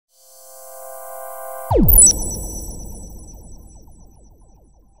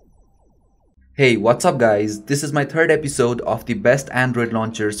Hey, what's up guys? This is my third episode of the best Android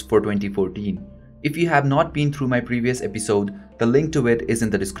launchers for 2014. If you have not been through my previous episode, the link to it is in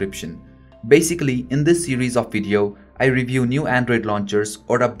the description. Basically, in this series of video, I review new Android launchers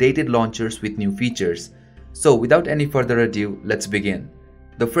or updated launchers with new features. So without any further ado, let's begin.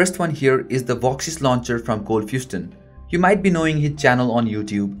 The first one here is the Voxis Launcher from ColdFusion. You might be knowing his channel on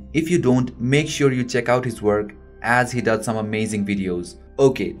YouTube. If you don't, make sure you check out his work as he does some amazing videos.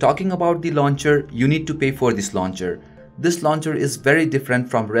 Okay, talking about the launcher, you need to pay for this launcher. This launcher is very different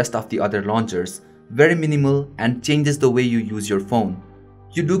from rest of the other launchers, very minimal and changes the way you use your phone.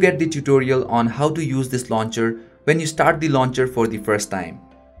 You do get the tutorial on how to use this launcher when you start the launcher for the first time.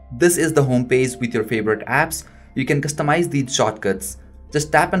 This is the home page with your favorite apps. You can customize these shortcuts.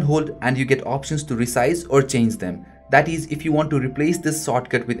 Just tap and hold and you get options to resize or change them. That is, if you want to replace this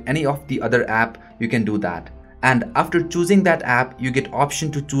shortcut with any of the other app, you can do that. And after choosing that app, you get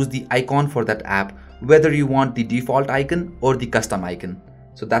option to choose the icon for that app, whether you want the default icon or the custom icon.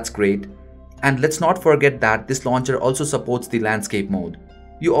 So that's great. And let's not forget that this launcher also supports the landscape mode.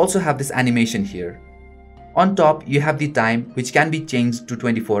 You also have this animation here. On top, you have the time, which can be changed to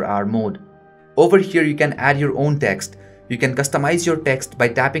 24-hour mode. Over here, you can add your own text. You can customize your text by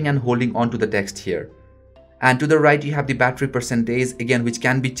tapping and holding onto the text here. And to the right, you have the battery percentage, again, which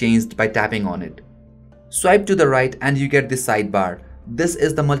can be changed by tapping on it. Swipe to the right and you get this sidebar. This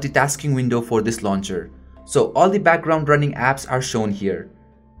is the multitasking window for this launcher. So all the background running apps are shown here.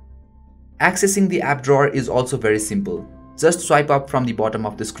 Accessing the app drawer is also very simple. Just swipe up from the bottom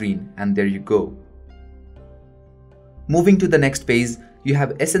of the screen and there you go. Moving to the next page, you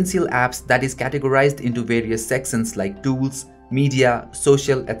have essential apps that is categorized into various sections like tools, media,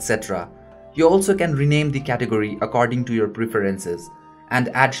 social, etc. You also can rename the category according to your preferences and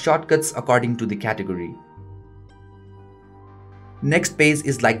add shortcuts according to the category. Next page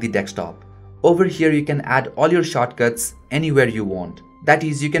is like the desktop. Over here you can add all your shortcuts anywhere you want. That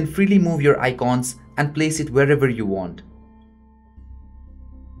is, you can freely move your icons and place it wherever you want.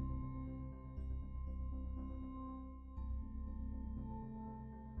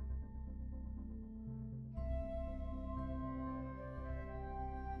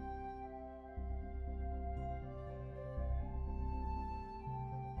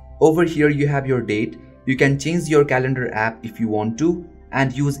 Over here you have your date. You can change your calendar app if you want to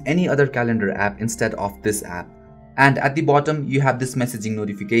and use any other calendar app instead of this app. And at the bottom you have this messaging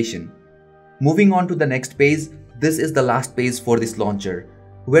notification. Moving on to the next page, this is the last page for this launcher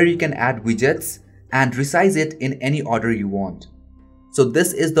where you can add widgets and resize it in any order you want. So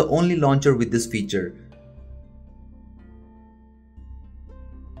this is the only launcher with this feature.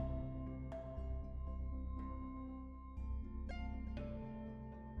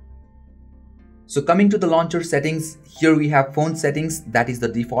 So coming to the launcher settings, here we have phone settings, that is the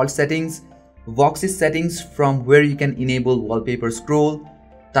default settings, Voxis settings from where you can enable wallpaper scroll,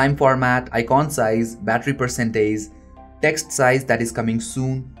 time format, icon size, battery percentage, text size that is coming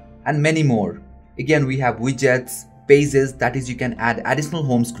soon, and many more. Again, we have widgets, pages, that is you can add additional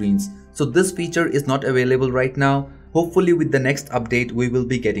home screens. So this feature is not available right now. Hopefully with the next update we will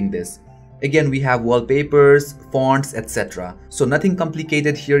be getting this. Again, we have wallpapers, fonts, etc. So nothing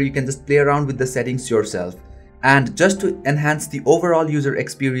complicated here, you can just play around with the settings yourself. And just to enhance the overall user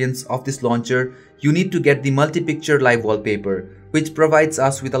experience of this launcher, you need to get the multi-picture live wallpaper, which provides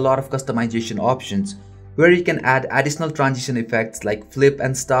us with a lot of customization options, where you can add additional transition effects like flip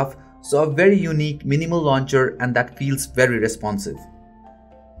and stuff. So a very unique minimal launcher and that feels very responsive.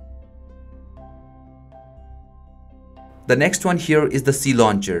 The next one here is the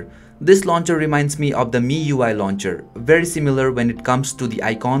CLauncher. This launcher reminds me of the MIUI launcher, very similar when it comes to the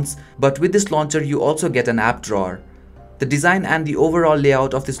icons, but with this launcher you also get an app drawer. The design and the overall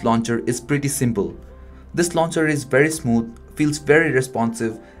layout of this launcher is pretty simple. This launcher is very smooth, feels very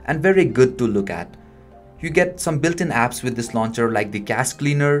responsive and very good to look at. You get some built-in apps with this launcher like the cache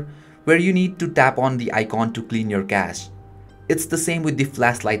cleaner, where you need to tap on the icon to clean your cache. It's the same with the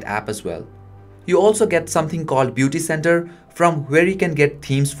flashlight app as well. You also get something called Beauty Center, from where you can get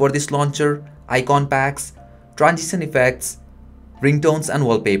themes for this launcher, icon packs, transition effects, ringtones and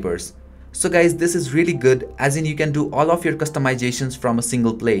wallpapers. So guys, this is really good, as in you can do all of your customizations from a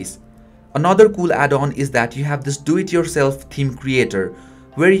single place. Another cool add-on is that you have this do-it-yourself theme creator,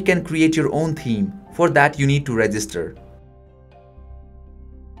 where you can create your own theme. For that you need to register.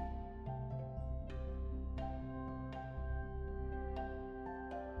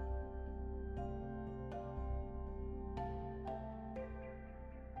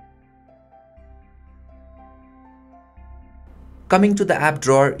 Coming to the app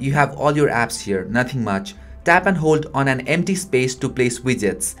drawer, you have all your apps here, nothing much. Tap and hold on an empty space to place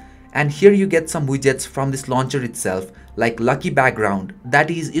widgets. And here you get some widgets from this launcher itself, like Lucky Background.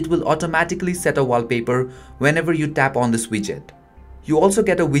 That is, it will automatically set a wallpaper whenever you tap on this widget. You also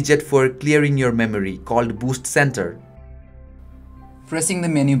get a widget for clearing your memory called Boost Center. Pressing the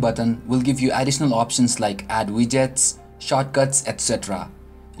menu button will give you additional options like add widgets, shortcuts, etc.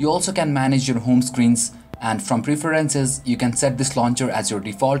 You also can manage your home screens, and from preferences you can set this launcher as your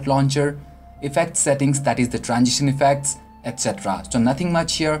default launcher, effect settings, that is the transition effects, etc. So nothing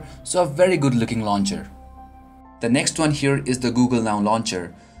much here, so a very good looking launcher. The next one here is the Google Now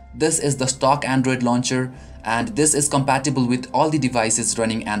launcher. This is the stock Android launcher, and this is compatible with all the devices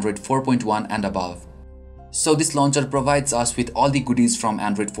running Android 4.1 and above. So this launcher provides us with all the goodies from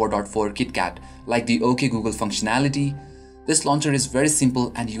Android 4.4 KitKat, like the OK Google functionality. This launcher is very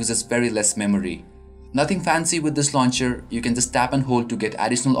simple and uses very less memory. Nothing fancy with this launcher, you can just tap and hold to get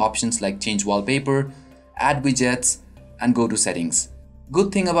additional options like change wallpaper, add widgets, and go to settings.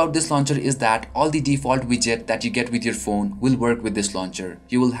 Good thing about this launcher is that all the default widget that you get with your phone will work with this launcher.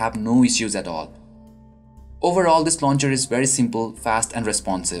 You will have no issues at all. Overall, this launcher is very simple, fast, and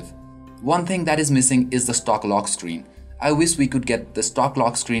responsive. One thing that is missing is the stock lock screen. I wish we could get the stock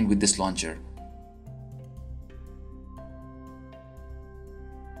lock screen with this launcher.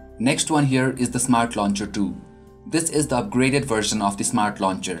 Next one here is the Smart Launcher 2. This is the upgraded version of the Smart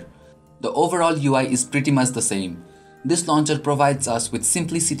Launcher. The overall UI is pretty much the same. This launcher provides us with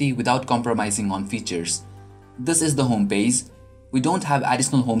simplicity without compromising on features. This is the home page. We don't have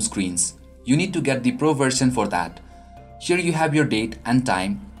additional home screens. You need to get the Pro version for that. Here you have your date and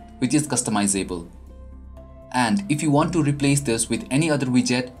time, which is customizable. And if you want to replace this with any other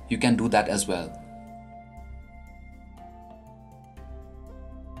widget, you can do that as well.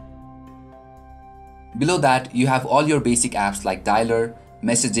 Below that, you have all your basic apps like dialer,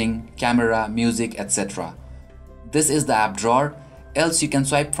 messaging, camera, music, etc. This is the app drawer, else you can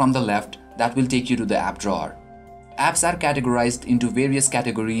swipe from the left, that will take you to the app drawer. Apps are categorized into various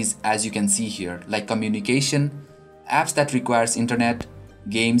categories as you can see here, like communication, apps that requires internet,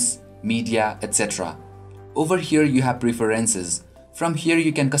 games, media, etc. Over here you have preferences. From here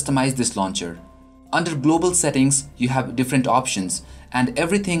you can customize this launcher. Under global settings you have different options and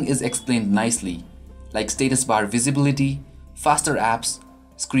everything is explained nicely, like status bar visibility, faster apps,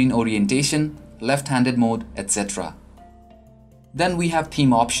 screen orientation, left-handed mode, etc. Then we have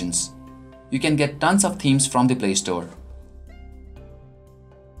theme options. You can get tons of themes from the Play Store.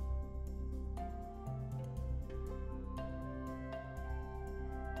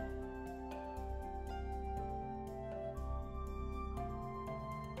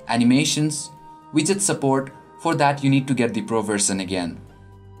 Animations, widget support, for that you need to get the Pro version again.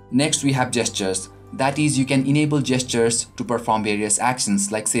 Next we have gestures, that is you can enable gestures to perform various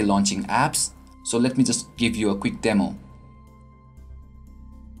actions like say launching apps. So let me just give you a quick demo.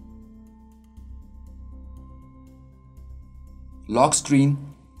 Lock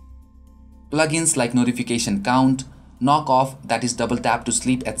screen, plugins like notification count, knock off, that is double tap to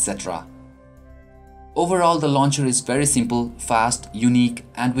sleep, etc. Overall, the launcher is very simple, fast, unique,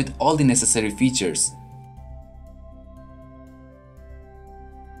 and with all the necessary features.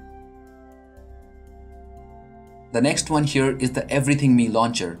 The next one here is the EverythingMe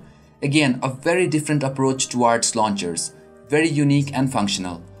Launcher. Again, a very different approach towards launchers, very unique and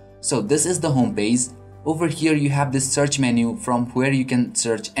functional. So this is the home page. Over here you have this search menu from where you can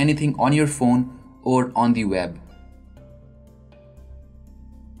search anything on your phone or on the web.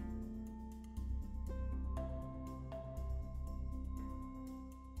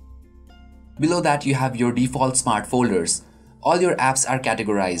 Below that you have your default smart folders. All your apps are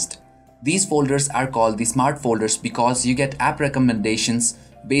categorized. These folders are called the smart folders because you get app recommendations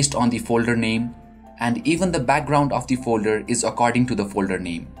based on the folder name, and even the background of the folder is according to the folder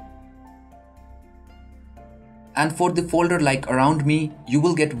name. And for the folder like Around Me, you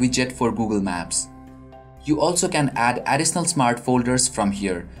will get widget for Google Maps. You also can add additional smart folders from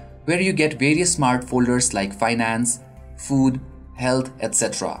here, where you get various smart folders like Finance, Food, Health,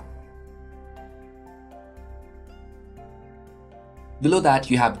 etc. Below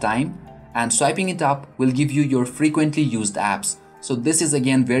that you have Time, and swiping it up will give you your frequently used apps. So this is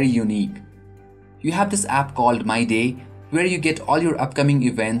again very unique. You have this app called My Day, where you get all your upcoming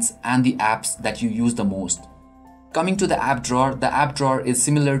events and the apps that you use the most. Coming to the app drawer is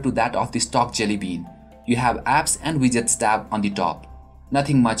similar to that of the stock Jelly Bean. You have apps and widgets tab on the top.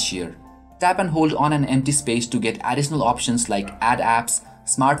 Nothing much here. Tap and hold on an empty space to get additional options like add apps,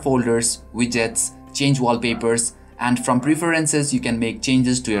 smart folders, widgets, change wallpapers, and from preferences you can make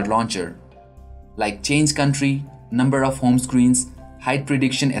changes to your launcher, like change country, number of home screens, height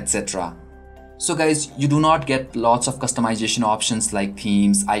prediction, etc. So guys, you do not get lots of customization options like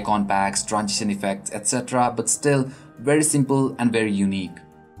themes, icon packs, transition effects, etc. but still very simple and very unique.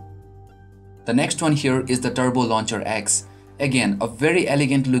 The next one here is the Turbo Launcher X. Again, a very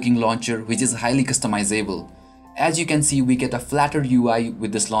elegant looking launcher which is highly customizable. As you can see, we get a flatter UI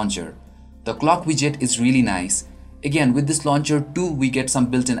with this launcher. The clock widget is really nice. Again, with this launcher too, we get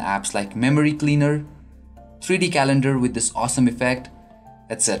some built-in apps like memory cleaner, 3D calendar with this awesome effect,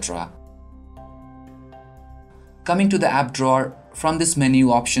 etc. Coming to the app drawer, from this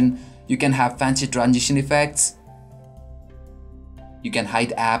menu option, you can have fancy transition effects. You can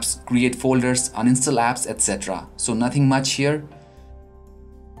hide apps, create folders, uninstall apps, etc. So nothing much here.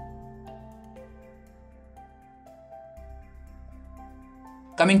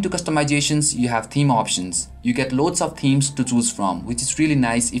 Coming to customizations, you have theme options. You get loads of themes to choose from, which is really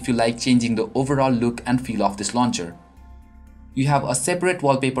nice if you like changing the overall look and feel of this launcher. You have a separate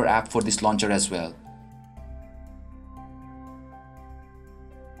wallpaper app for this launcher as well.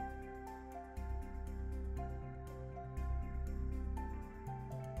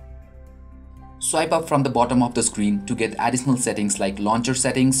 Swipe up from the bottom of the screen to get additional settings like launcher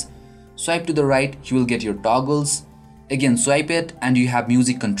settings. Swipe to the right, you will get your toggles. Again, swipe it and you have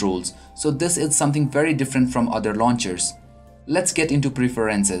music controls. So this is something very different from other launchers. Let's get into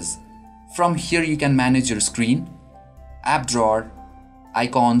preferences. From here you can manage your screen, app drawer,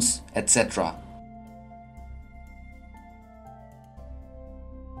 icons, etc.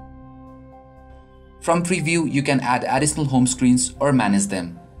 From preview, you can add additional home screens or manage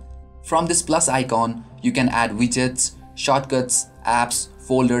them. From this plus icon, you can add widgets, shortcuts, apps,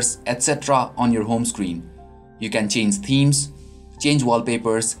 folders, etc. on your home screen. You can change themes, change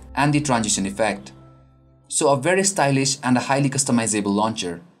wallpapers, and the transition effect. So a very stylish and a highly customizable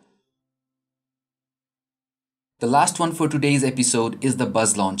launcher. The last one for today's episode is the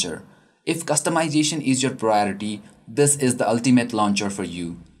Buzz Launcher. If customization is your priority, this is the ultimate launcher for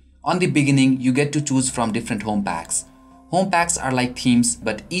you. On the beginning, you get to choose from different home packs. Home packs are like themes,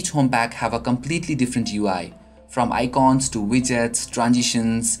 but each home pack have a completely different UI, from icons to widgets,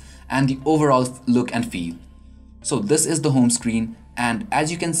 transitions, and the overall look and feel. So this is the home screen, and as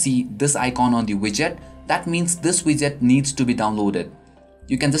you can see this icon on the widget, that means this widget needs to be downloaded.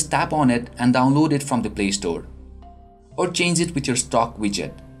 You can just tap on it and download it from the Play Store, or change it with your stock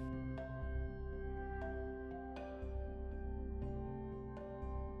widget.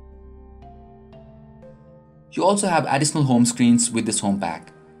 You also have additional home screens with this home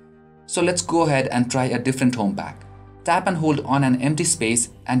pack. So let's go ahead and try a different home pack. Tap and hold on an empty space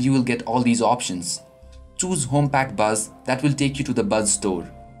and you will get all these options. Choose Home Pack Buzz, that will take you to the Buzz store.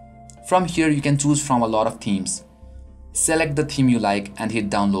 From here you can choose from a lot of themes. Select the theme you like and hit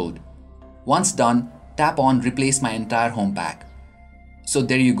download. Once done, tap on Replace my entire home pack. So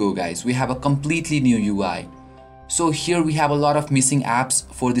there you go guys, we have a completely new UI. So here we have a lot of missing apps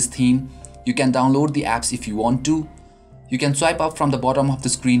for this theme. You can download the apps if you want to. You can swipe up from the bottom of the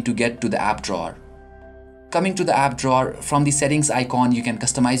screen to get to the app drawer. Coming to the app drawer, from the settings icon you can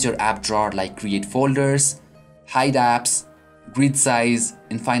customize your app drawer like create folders, hide apps, grid size,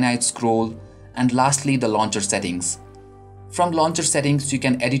 infinite scroll, and lastly the launcher settings. From launcher settings you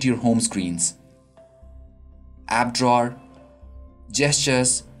can edit your home screens, app drawer,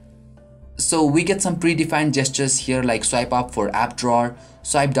 gestures. So we get some predefined gestures here like swipe up for app drawer,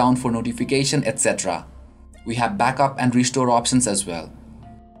 swipe down for notification, etc. We have backup and restore options as well.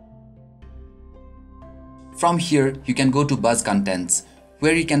 From here, you can go to Buzz Contents,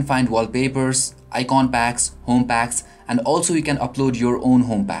 where you can find wallpapers, icon packs, home packs, and also you can upload your own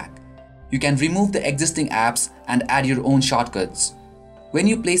home pack. You can remove the existing apps and add your own shortcuts. When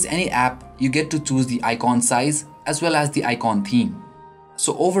you place any app, you get to choose the icon size as well as the icon theme.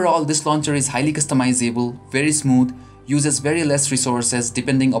 So overall, this launcher is highly customizable, very smooth, uses very less resources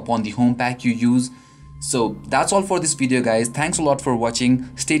depending upon the home pack you use. So that's all for this video guys. Thanks a lot for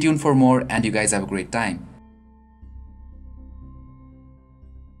watching. Stay tuned for more and you guys have a great time.